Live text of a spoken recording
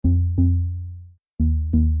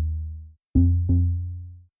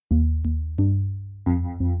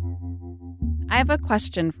have a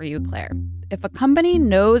question for you, Claire. If a company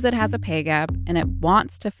knows it has a pay gap and it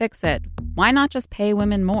wants to fix it, why not just pay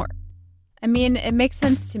women more? I mean, it makes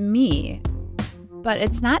sense to me, but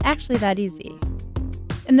it's not actually that easy.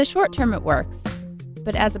 In the short term, it works,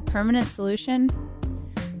 but as a permanent solution,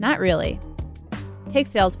 not really. Take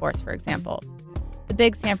Salesforce, for example, the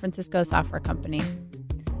big San Francisco software company.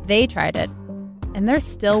 They tried it, and they're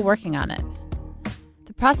still working on it.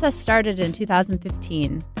 The process started in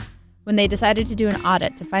 2015 when they decided to do an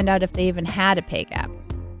audit to find out if they even had a pay gap.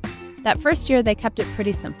 That first year, they kept it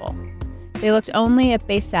pretty simple. They looked only at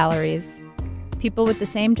base salaries, people with the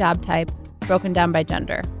same job type, broken down by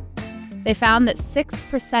gender. They found that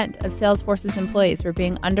 6% of Salesforce's employees were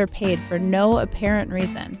being underpaid for no apparent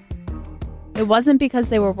reason. It wasn't because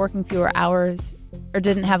they were working fewer hours or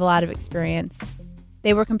didn't have a lot of experience.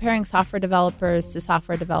 They were comparing software developers to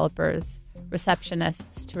software developers,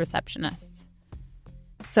 receptionists to receptionists.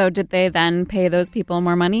 So did they then pay those people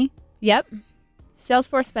more money? Yep.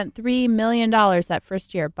 Salesforce spent $3 million that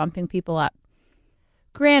first year bumping people up.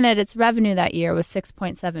 Granted, its revenue that year was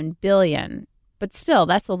 $6.7 billion, but still,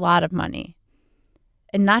 that's a lot of money.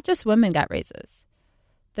 And not just women got raises.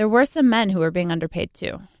 There were some men who were being underpaid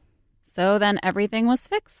too. So then everything was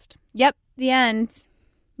fixed? Yep, the end.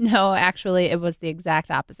 No, actually, it was the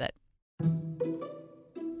exact opposite.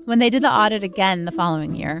 When they did the audit again the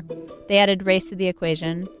following year, they added race to the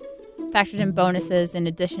equation, factored in bonuses in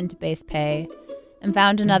addition to base pay, and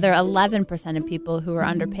found another 11% of people who were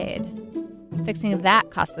underpaid. Fixing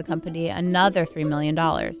that cost the company another $3 million.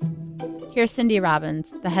 Here's Cindy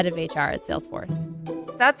Robbins, the head of HR at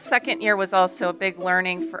Salesforce. That second year was also a big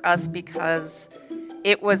learning for us because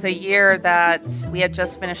it was a year that we had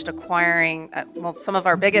just finished acquiring some of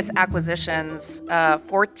our biggest acquisitions,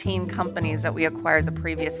 14 companies that we acquired the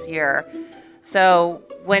previous year. So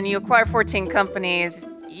when you acquire 14 companies,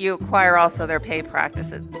 you acquire also their pay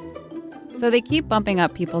practices. So they keep bumping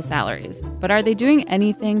up people's salaries, but are they doing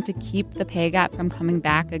anything to keep the pay gap from coming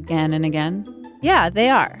back again and again? Yeah, they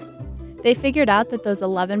are. They figured out that those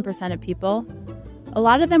 11% of people, a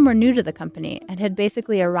lot of them were new to the company and had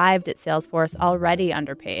basically arrived at Salesforce already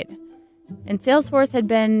underpaid. And Salesforce had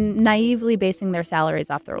been naively basing their salaries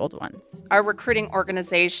off their old ones. Our recruiting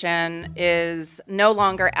organization is no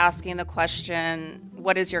longer asking the question,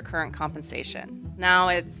 what is your current compensation? Now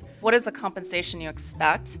it's, what is the compensation you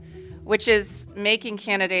expect? Which is making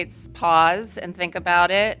candidates pause and think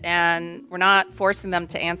about it. And we're not forcing them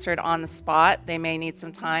to answer it on the spot. They may need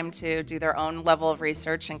some time to do their own level of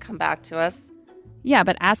research and come back to us. Yeah,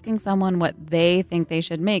 but asking someone what they think they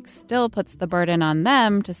should make still puts the burden on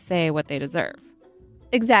them to say what they deserve.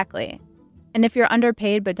 Exactly. And if you're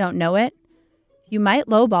underpaid but don't know it, you might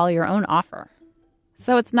lowball your own offer.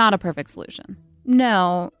 So it's not a perfect solution.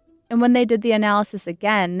 No. And when they did the analysis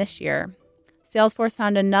again this year, Salesforce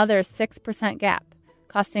found another 6% gap,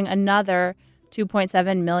 costing another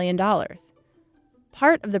 $2.7 million.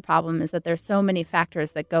 Part of the problem is that there's so many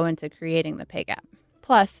factors that go into creating the pay gap.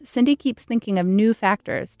 Plus, Cindy keeps thinking of new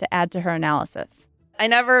factors to add to her analysis. I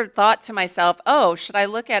never thought to myself, oh, should I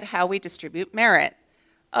look at how we distribute merit?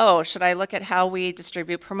 Oh, should I look at how we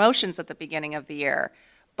distribute promotions at the beginning of the year?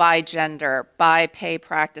 By gender, by pay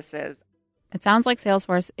practices. It sounds like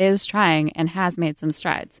Salesforce is trying and has made some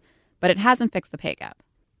strides, but it hasn't fixed the pay gap.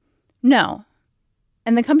 No.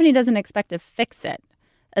 And the company doesn't expect to fix it,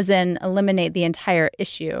 as in eliminate the entire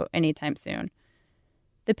issue anytime soon.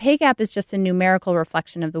 The pay gap is just a numerical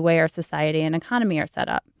reflection of the way our society and economy are set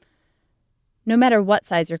up. No matter what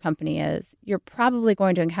size your company is, you're probably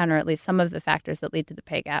going to encounter at least some of the factors that lead to the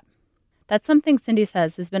pay gap. That's something Cindy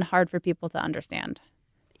says has been hard for people to understand.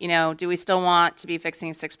 You know, do we still want to be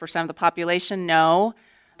fixing 6% of the population? No.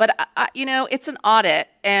 But, it's an audit,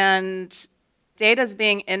 and data's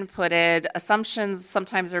being inputted, assumptions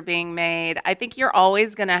sometimes are being made. I think you're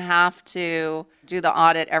always going to have to do the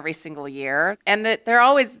audit every single year, and that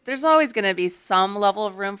there's always going to be some level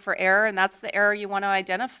of room for error, and that's the error you want to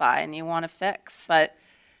identify and you want to fix. But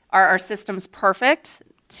are our systems perfect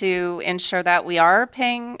to ensure that we are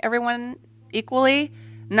paying everyone equally?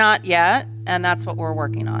 Not yet, and that's what we're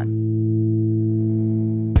working on.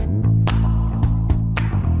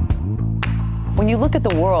 When you look at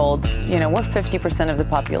the world, we're 50% of the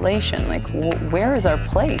population. Like, where is our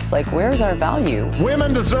place? Like, where is our value?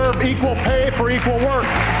 Women deserve equal pay for equal work.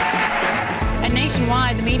 And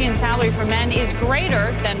nationwide, the median salary for men is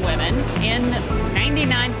greater than women in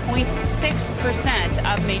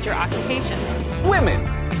 99.6% of major occupations. Women,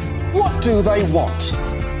 what do they want?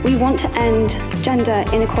 We want to end gender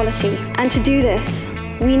inequality. And to do this,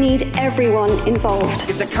 we need everyone involved.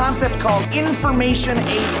 It's a concept called information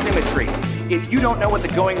asymmetry. If you don't know what the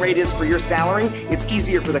going rate is for your salary, it's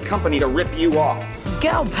easier for the company to rip you off.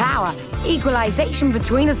 Girl power, equalization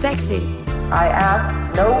between the sexes. I ask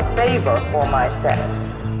no favor for my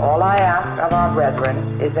sex. All I ask of our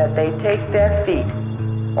brethren is that they take their feet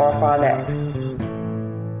off our necks.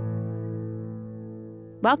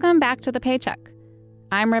 Welcome back to The Paycheck.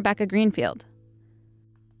 I'm Rebecca Greenfield.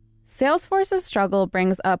 Salesforce's struggle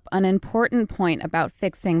brings up an important point about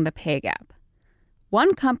fixing the pay gap.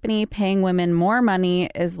 One company paying women more money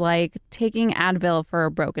is like taking Advil for a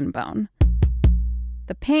broken bone.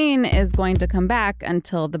 The pain is going to come back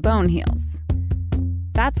until the bone heals.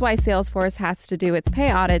 That's why Salesforce has to do its pay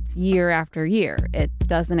audits year after year. It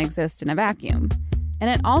doesn't exist in a vacuum. And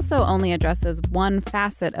it also only addresses one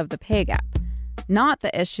facet of the pay gap, not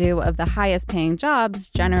the issue of the highest paying jobs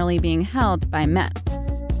generally being held by men.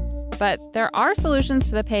 But there are solutions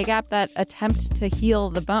to the pay gap that attempt to heal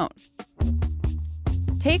the bone.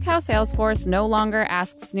 Take how Salesforce no longer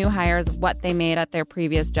asks new hires what they made at their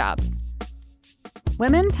previous jobs.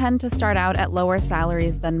 Women tend to start out at lower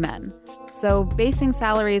salaries than men, so basing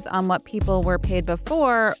salaries on what people were paid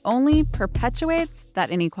before only perpetuates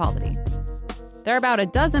that inequality. There are about a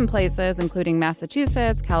dozen places, including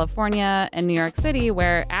Massachusetts, California, and New York City,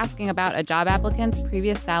 where asking about a job applicant's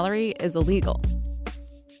previous salary is illegal.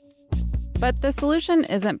 But the solution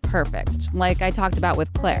isn't perfect, like I talked about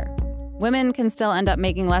with Claire. Women can still end up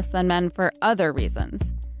making less than men for other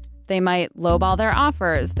reasons. They might lowball their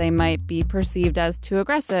offers. They might be perceived as too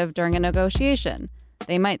aggressive during a negotiation.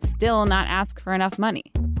 They might still not ask for enough money.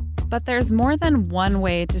 But there's more than one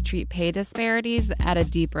way to treat pay disparities at a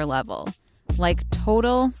deeper level, like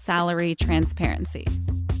total salary transparency.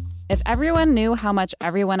 If everyone knew how much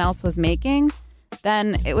everyone else was making,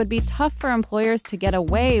 then it would be tough for employers to get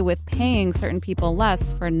away with paying certain people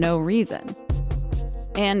less for no reason.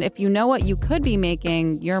 And if you know what you could be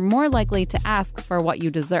making, you're more likely to ask for what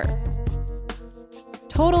you deserve.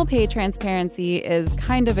 Total pay transparency is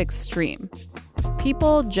kind of extreme.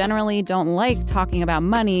 People generally don't like talking about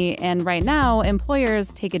money, and right now,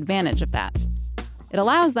 employers take advantage of that. It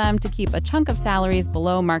allows them to keep a chunk of salaries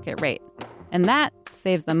below market rate, and that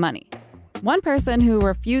saves them money. One person who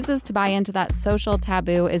refuses to buy into that social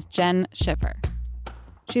taboo is Jen Schiffer.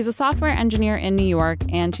 She's a software engineer in New York,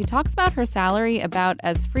 and she talks about her salary about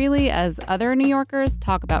as freely as other New Yorkers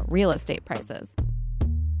talk about real estate prices.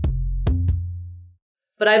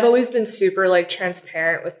 But I've always been super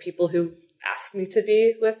transparent with people who ask me to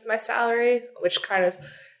be with my salary, which kind of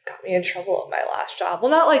got me in trouble at my last job. Well,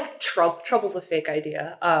 not trouble's a fake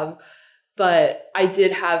idea. But I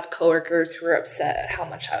did have coworkers who were upset at how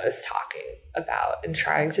much I was talking about and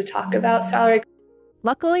trying to talk about salary.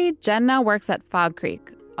 Luckily, Jen now works at Fog Creek,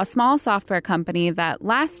 a small software company that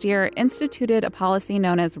last year instituted a policy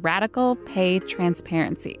known as radical pay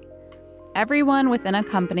transparency. Everyone within a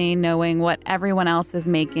company knowing what everyone else is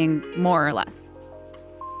making, more or less.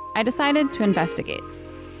 I decided to investigate.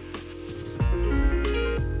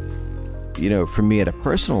 You know, for me at a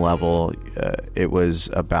personal level, it was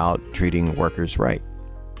about treating workers right.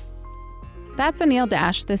 That's Anil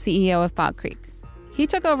Dash, the CEO of Fog Creek. He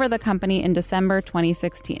took over the company in December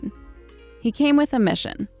 2016. He came with a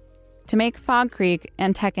mission: to make Fog Creek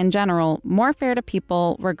and tech in general more fair to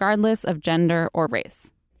people regardless of gender or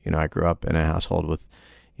race. You know, I grew up in a household with,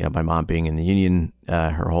 my mom being in the union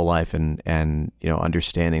her whole life and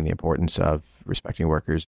understanding the importance of respecting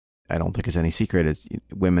workers. I don't think it's any secret. It's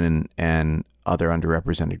women and other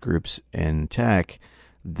underrepresented groups in tech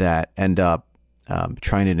that end up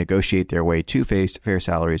trying to negotiate their way to fair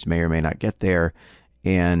salaries, may or may not get there,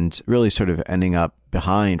 and really sort of ending up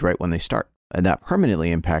behind right when they start. And that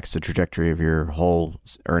permanently impacts the trajectory of your whole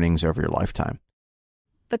earnings over your lifetime.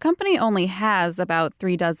 The company only has about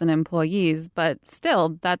 36 employees, but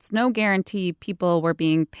still, that's no guarantee people were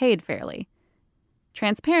being paid fairly.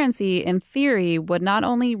 Transparency, in theory, would not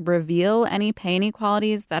only reveal any pay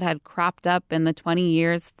inequalities that had cropped up in the 20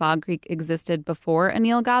 years Fog Creek existed before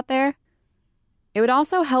Anil got there, it would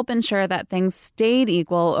also help ensure that things stayed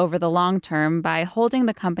equal over the long term by holding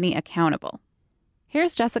the company accountable.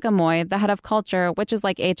 Here's Jessica Moy, the head of culture, which is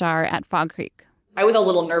like HR at Fog Creek. I was a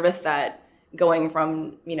little nervous that going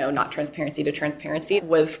from, not transparency to transparency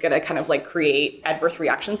was going to kind of create adverse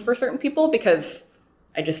reactions for certain people, because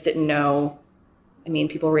I just didn't know.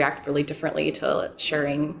 People react really differently to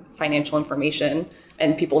sharing financial information,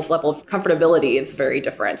 and people's level of comfortability is very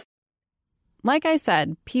different. Like I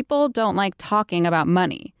said, people don't like talking about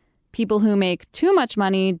money. People who make too much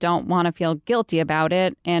money don't want to feel guilty about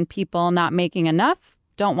it, and people not making enough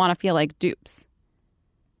don't want to feel like dupes.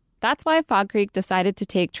 That's why Fog Creek decided to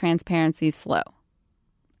take transparency slow.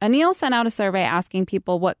 Anil sent out a survey asking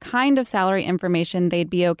people what kind of salary information they'd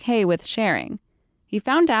be okay with sharing. He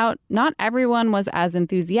found out not everyone was as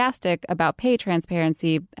enthusiastic about pay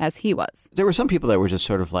transparency as he was. There were some people that were just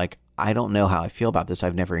sort of like, I don't know how I feel about this.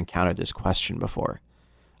 I've never encountered this question before.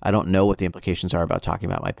 I don't know what the implications are about talking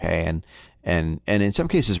about my pay. And in some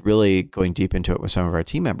cases, really going deep into it with some of our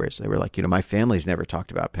team members. They were like, my family's never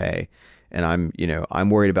talked about pay. And I'm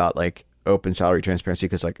worried about like open salary transparency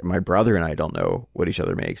because like my brother and I don't know what each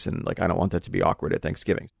other makes. And like, I don't want that to be awkward at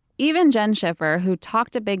Thanksgiving. Even Jen Schiffer, who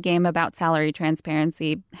talked a big game about salary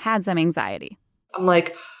transparency, had some anxiety. I'm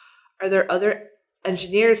like, are there other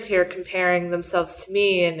engineers here comparing themselves to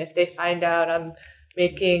me? And if they find out I'm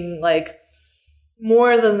making like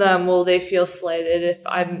more than them, will they feel slighted? If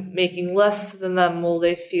I'm making less than them, will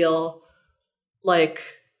they feel like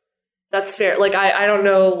that's fair? Like, I don't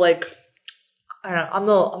know, like, I don't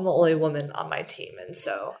know. I'm the only woman on my team. And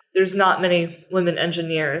so there's not many women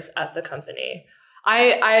engineers at the company.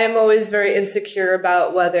 I am always very insecure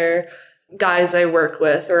about whether guys I work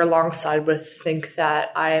with or alongside with think that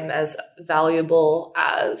I am as valuable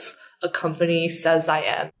as a company says I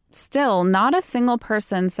am. Still, not a single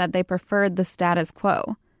person said they preferred the status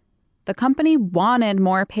quo. The company wanted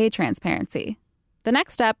more pay transparency. The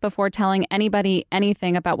next step before telling anybody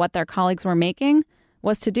anything about what their colleagues were making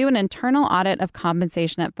was to do an internal audit of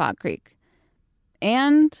compensation at Fog Creek.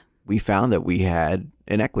 And we found that we had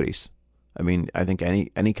inequities. I mean, I think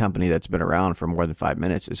any company that's been around for more than 5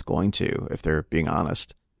 minutes is going to, if they're being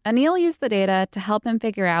honest. Anil used the data to help him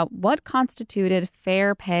figure out what constituted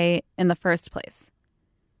fair pay in the first place.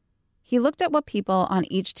 He looked at what people on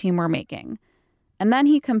each team were making, and then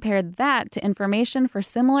he compared that to information for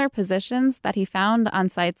similar positions that he found on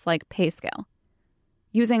sites like PayScale.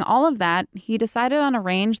 Using all of that, he decided on a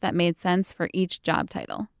range that made sense for each job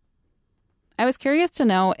title. I was curious to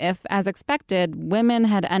know if, as expected, women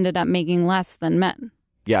had ended up making less than men.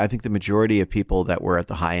 Yeah, I think the majority of people that were at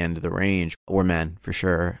the high end of the range were men, for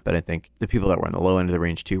sure. But I think the people that were on the low end of the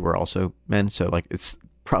range, too, were also men. So, like, it's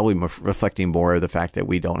probably reflecting more of the fact that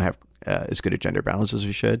we don't have as good a gender balance as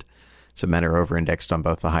we should. So men are over-indexed on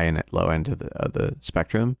both the high and low end of the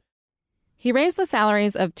spectrum. He raised the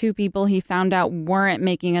salaries of 2 people he found out weren't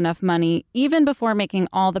making enough money even before making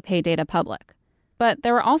all the pay data public. But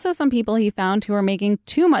there were also some people he found who were making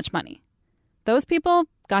too much money. Those people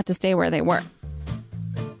got to stay where they were.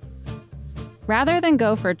 Rather than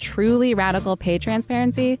go for truly radical pay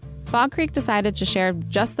transparency, Fog Creek decided to share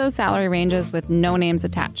just those salary ranges with no names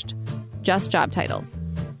attached, just job titles.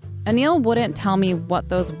 Anil wouldn't tell me what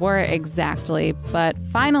those were exactly, but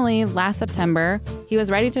finally, last September, he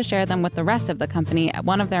was ready to share them with the rest of the company at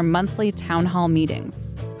one of their monthly town hall meetings.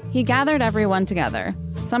 He gathered everyone together.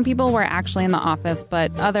 Some people were actually in the office,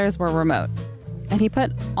 but others were remote. And he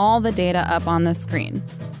put all the data up on the screen.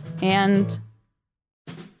 And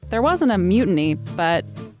there wasn't a mutiny, but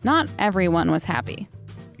not everyone was happy.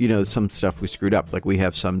 Some stuff we screwed up. Like we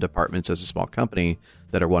have some departments as a small company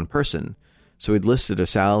that are one person. So we'd listed a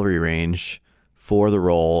salary range for the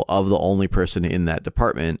role of the only person in that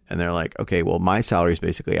department. And they're like, okay, well, my salary is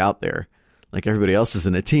basically out there. Like everybody else is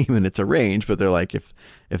in a team and it's a range, but they're like,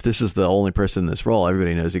 if this is the only person in this role,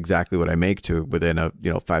 everybody knows exactly what I make to within a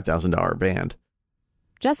 $5,000 band.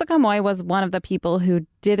 Jessica Moy was one of the people who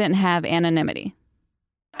didn't have anonymity.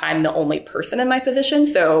 I'm the only person in my position,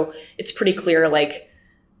 so it's pretty clear, like,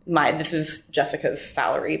 this is Jessica's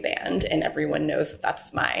salary band, and everyone knows that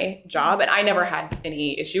that's my job. And I never had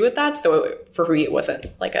any issue with that, so for me, it wasn't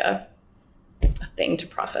like a thing to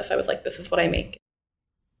process. I was like, this is what I make.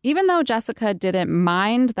 Even though Jessica didn't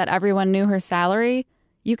mind that everyone knew her salary,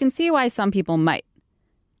 you can see why some people might.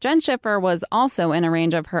 Jen Schiffer was also in a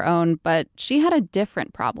range of her own, but she had a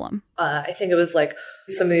different problem. I think it was like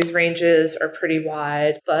some of these ranges are pretty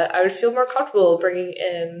wide, but I would feel more comfortable bringing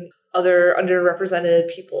in other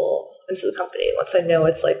underrepresented people into the company once I know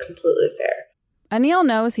it's like completely fair. Anil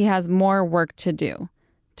knows he has more work to do.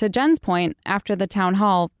 To Jen's point, after the town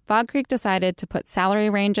hall, Fog Creek decided to put salary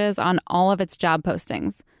ranges on all of its job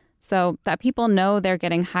postings so that people know they're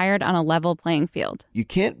getting hired on a level playing field. You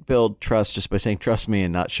can't build trust just by saying, trust me,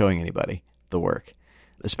 and not showing anybody the work,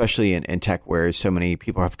 especially in tech where so many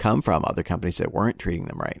people have come from other companies that weren't treating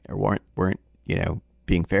them right or weren't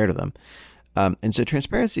being fair to them. And so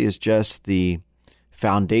transparency is just the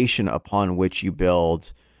foundation upon which you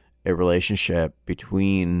build a relationship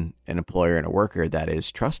between an employer and a worker that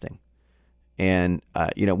is trusting. And,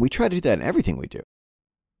 we try to do that in everything we do.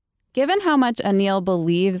 Given how much Anil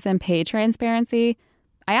believes in pay transparency,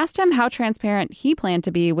 I asked him how transparent he planned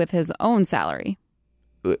to be with his own salary.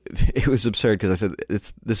 It was absurd because I said,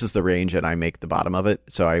 this is the range and I make the bottom of it.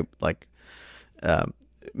 So I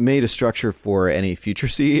made a structure for any future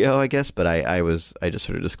CEO, I guess, but I just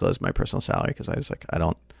sort of disclosed my personal salary because I was like,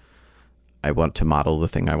 I want to model the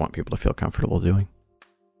thing I want people to feel comfortable doing.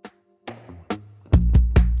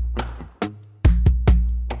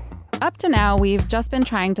 Up to now, we've just been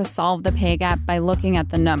trying to solve the pay gap by looking at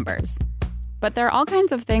the numbers. But there are all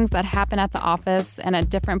kinds of things that happen at the office and at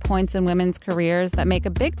different points in women's careers that make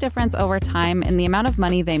a big difference over time in the amount of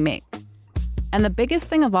money they make. And the biggest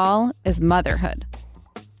thing of all is motherhood.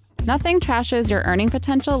 Nothing trashes your earning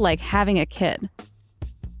potential like having a kid.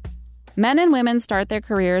 Men and women start their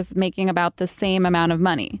careers making about the same amount of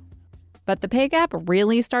money. But the pay gap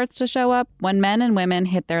really starts to show up when men and women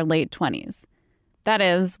hit their late 20s. That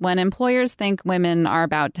is, when employers think women are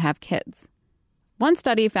about to have kids. One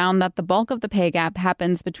study found that the bulk of the pay gap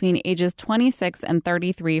happens between ages 26 and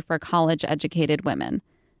 33 for college-educated women.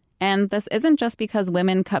 And this isn't just because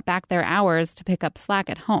women cut back their hours to pick up slack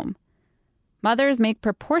at home. Mothers make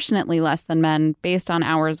proportionately less than men based on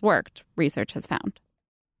hours worked, research has found.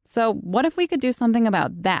 So what if we could do something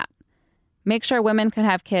about that? Make sure women could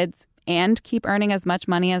have kids and keep earning as much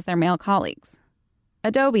money as their male colleagues.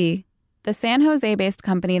 Adobe, the San Jose-based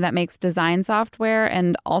company that makes design software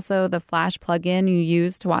and also the Flash plugin you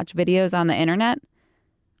use to watch videos on the internet,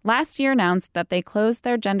 last year announced that they closed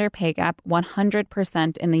their gender pay gap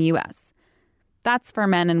 100% in the U.S. That's for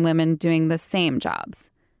men and women doing the same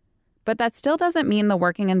jobs. But that still doesn't mean the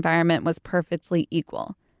working environment was perfectly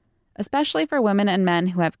equal, especially for women and men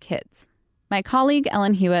who have kids. My colleague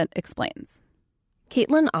Ellen Huet explains.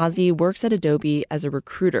 Caitlin Ozzie works at Adobe as a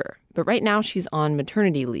recruiter, but right now she's on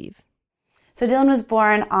maternity leave. So Dylan was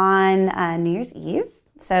born on New Year's Eve.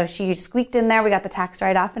 So she squeaked in there. We got the tax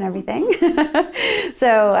write-off and everything.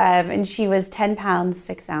 And she was 10 pounds,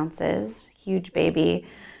 6 ounces, huge baby.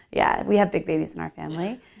 Yeah, we have big babies in our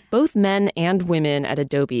family. Both men and women at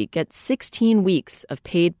Adobe get 16 weeks of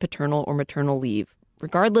paid paternal or maternal leave,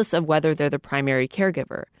 regardless of whether they're the primary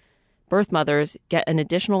caregiver. Birth mothers get an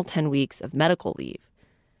additional 10 weeks of medical leave.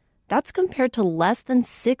 That's compared to less than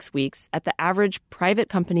 6 weeks at the average private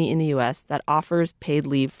company in the U.S. that offers paid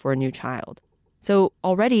leave for a new child. So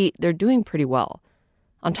already they're doing pretty well.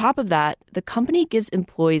 On top of that, the company gives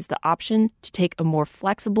employees the option to take a more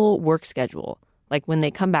flexible work schedule, like when they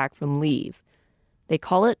come back from leave. They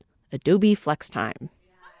call it Adobe Flex Time.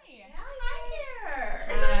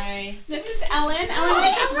 Hi. This is Ellen. Ellen,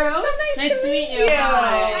 this is Rose. So nice to meet you.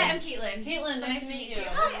 Hi. I'm Caitlin. Caitlin, nice to meet you.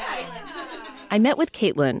 Hi. I met with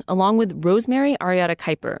Caitlin along with Rosemary Arietta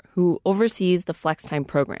Kuiper, who oversees the Flex Time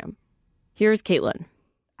program. Here's Caitlin.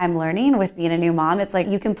 I'm learning with being a new mom. It's like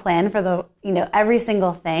you can plan for every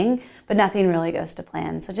single thing, but nothing really goes to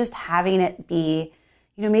plan. So just having it be,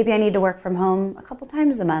 maybe I need to work from home a couple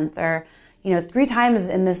times a month or 3 times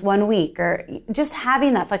in this 1 week, or just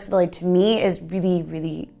having that flexibility to me is really,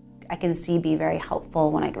 really, I can see be very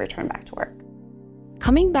helpful when I return back to work.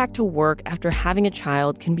 Coming back to work after having a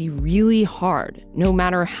child can be really hard, no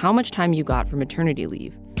matter how much time you got for maternity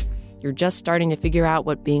leave. You're just starting to figure out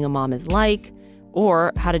what being a mom is like,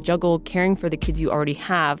 or how to juggle caring for the kids you already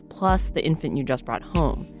have, plus the infant you just brought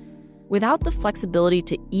home. Without the flexibility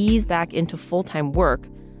to ease back into full-time work,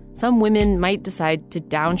 some women might decide to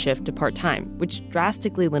downshift to part-time, which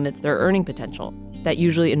drastically limits their earning potential. That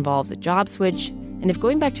usually involves a job switch, and if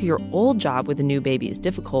going back to your old job with a new baby is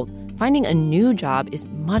difficult, finding a new job is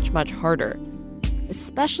much, much harder.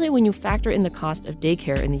 Especially when you factor in the cost of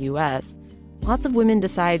daycare in the U.S., lots of women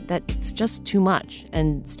decide that it's just too much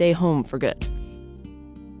and stay home for good.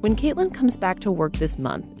 When Caitlin comes back to work this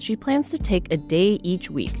month, she plans to take a day each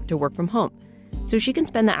week to work from home so she can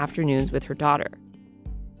spend the afternoons with her daughter.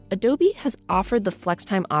 Adobe has offered the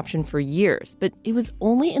FlexTime option for years, but it was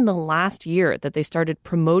only in the last year that they started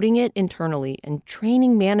promoting it internally and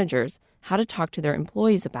training managers how to talk to their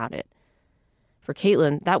employees about it. For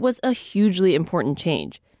Caitlin, that was a hugely important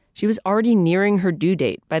change. She was already nearing her due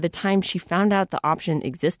date by the time she found out the option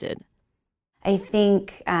existed. I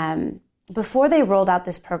think before they rolled out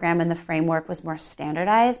this program and the framework was more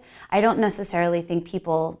standardized, I don't necessarily think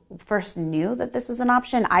people first knew that this was an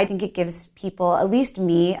option. I think it gives people, at least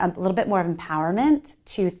me, a little bit more of empowerment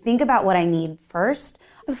to think about what I need first.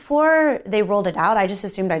 Before they rolled it out, I just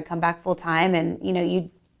assumed I'd come back full time and,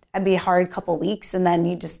 it'd be a hard couple weeks and then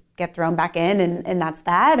you just get thrown back in and that's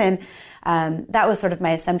that. And that was sort of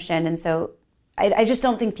my assumption. And so I just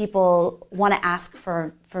don't think people want to ask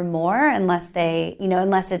for more unless they,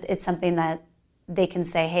 unless it's something that they can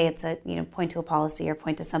say, hey, it's a, point to a policy or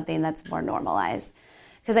point to something that's more normalized.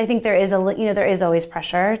 Because I think there is there is always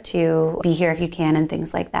pressure to be here if you can and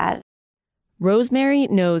things like that. Rosemary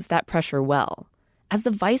knows that pressure well. As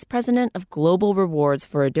the vice president of global rewards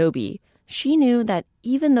for Adobe, she knew that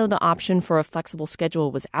even though the option for a flexible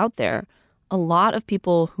schedule was out there, a lot of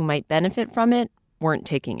people who might benefit from it weren't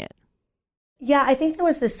taking it. Yeah, I think there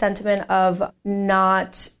was this sentiment of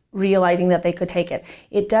not realizing that they could take it.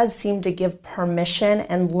 It does seem to give permission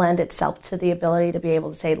and lend itself to the ability to be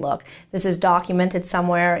able to say, look, this is documented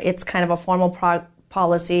somewhere. It's kind of a formal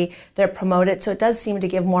policy. They're promoted. So it does seem to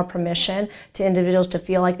give more permission to individuals to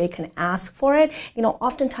feel like they can ask for it. You know,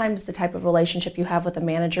 oftentimes the type of relationship you have with a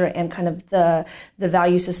manager and kind of the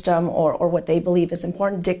value system or what they believe is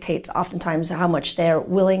important dictates oftentimes how much they're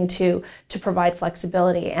willing to provide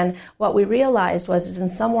flexibility. And what we realized was in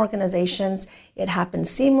some organizations, it happened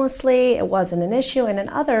seamlessly. It wasn't an issue. And in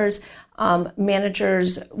others,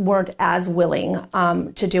 managers weren't as willing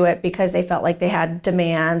to do it because they felt like they had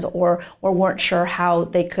demands or weren't sure how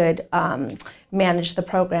they could manage the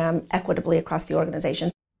program equitably across the organization.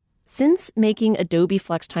 Since making Adobe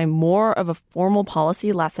FlexTime more of a formal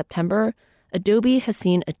policy last September, Adobe has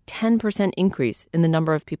seen a 10% increase in the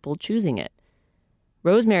number of people choosing it.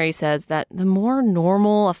 Rosemary says that the more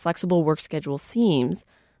normal a flexible work schedule seems,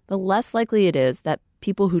 the less likely it is that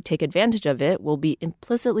people who take advantage of it will be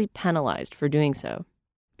implicitly penalized for doing so.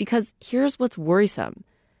 Because here's what's worrisome.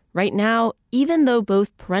 Right now, even though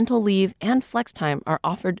both parental leave and flex time are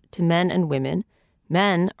offered to men and women,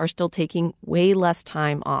 men are still taking way less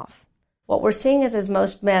time off. What we're seeing is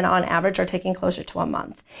most men on average are taking closer to a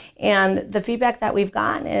month. And the feedback that we've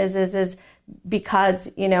gotten is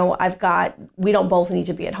because, we don't both need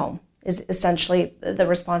to be at home, is essentially the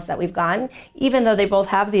response that we've gotten, even though they both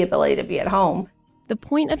have the ability to be at home. The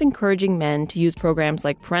point of encouraging men to use programs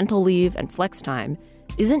like parental leave and flex time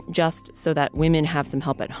isn't just so that women have some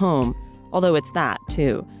help at home, although it's that,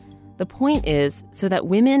 too. The point is so that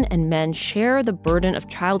women and men share the burden of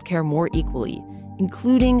childcare more equally,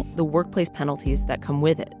 including the workplace penalties that come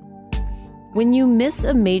with it. When you miss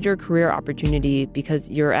a major career opportunity because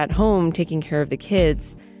you're at home taking care of the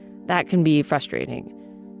kids, that can be frustrating.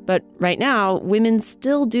 But right now, women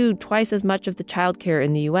still do twice as much of the childcare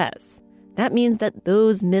in the U.S. That means that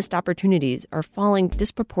those missed opportunities are falling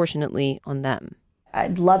disproportionately on them.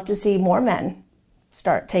 I'd love to see more men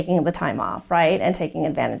start taking the time off, right, and taking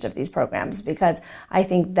advantage of these programs, because I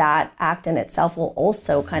think that act in itself will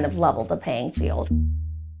also kind of level the playing field.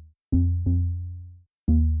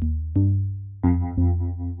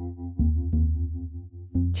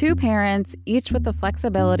 Two parents, each with the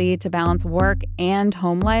flexibility to balance work and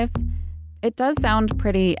home life, it does sound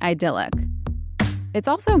pretty idyllic. It's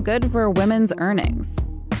also good for women's earnings.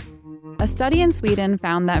 A study in Sweden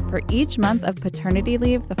found that for each month of paternity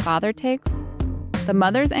leave the father takes, the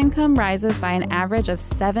mother's income rises by an average of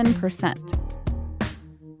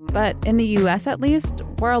 7%. But in the US at least,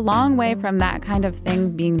 we're a long way from that kind of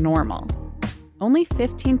thing being normal. Only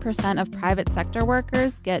 15% of private sector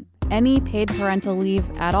workers get any paid parental leave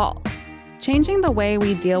at all. Changing the way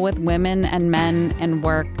we deal with women and men and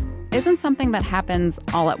work isn't something that happens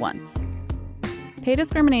all at once. Pay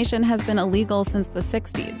discrimination has been illegal since the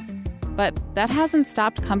 60s, but that hasn't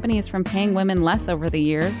stopped companies from paying women less over the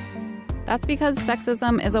years. That's because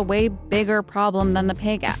sexism is a way bigger problem than the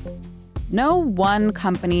pay gap. No one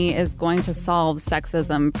company is going to solve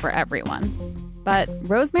sexism for everyone. But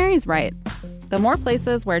Rosemary's right. The more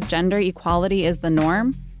places where gender equality is the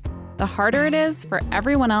norm, the harder it is for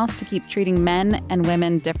everyone else to keep treating men and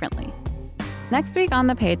women differently. Next week on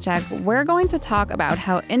The Paycheck, we're going to talk about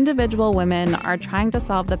how individual women are trying to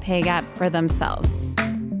solve the pay gap for themselves.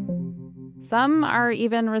 Some are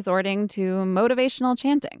even resorting to motivational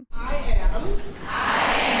chanting. I am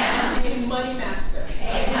a money master.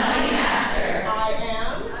 A money master. I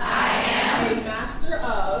am a master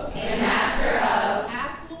of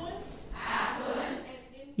affluence.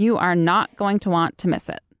 You are not going to want to miss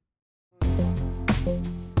it.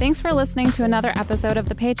 Thanks for listening to another episode of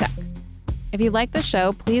The Paycheck. If you like the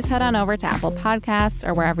show, please head on over to Apple Podcasts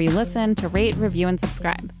or wherever you listen to rate, review, and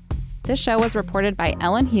subscribe. This show was reported by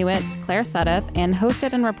Ellen Huet, Claire Suddath, and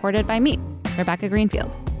hosted and reported by me, Rebecca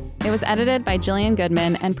Greenfield. It was edited by Jillian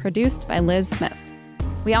Goodman and produced by Liz Smith.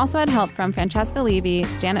 We also had help from Francesca Levy,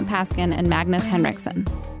 Janet Paskin, and Magnus Henriksen.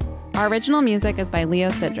 Our original music is by Leo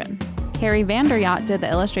Sidran. Carrie Vanderyacht did the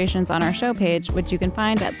illustrations on our show page, which you can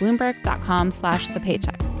find at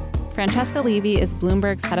bloomberg.com/thepaycheck. Francesca Levy is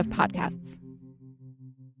Bloomberg's head of podcasts.